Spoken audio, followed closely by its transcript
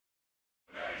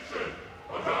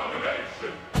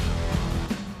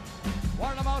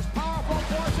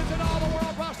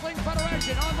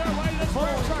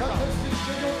following contest is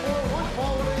scheduled for one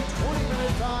fall with a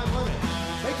 20-minute time limit.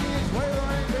 Making his way to the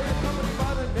ring, being accompanied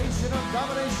by the Nation of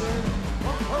Domination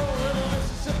from Pearl River,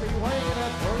 Mississippi, weighing in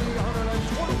at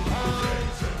 320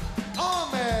 pounds,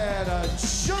 Ahmed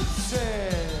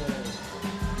Johnson.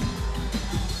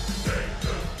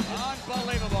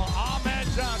 Unbelievable. Ahmed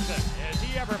Johnson. Has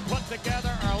he ever put together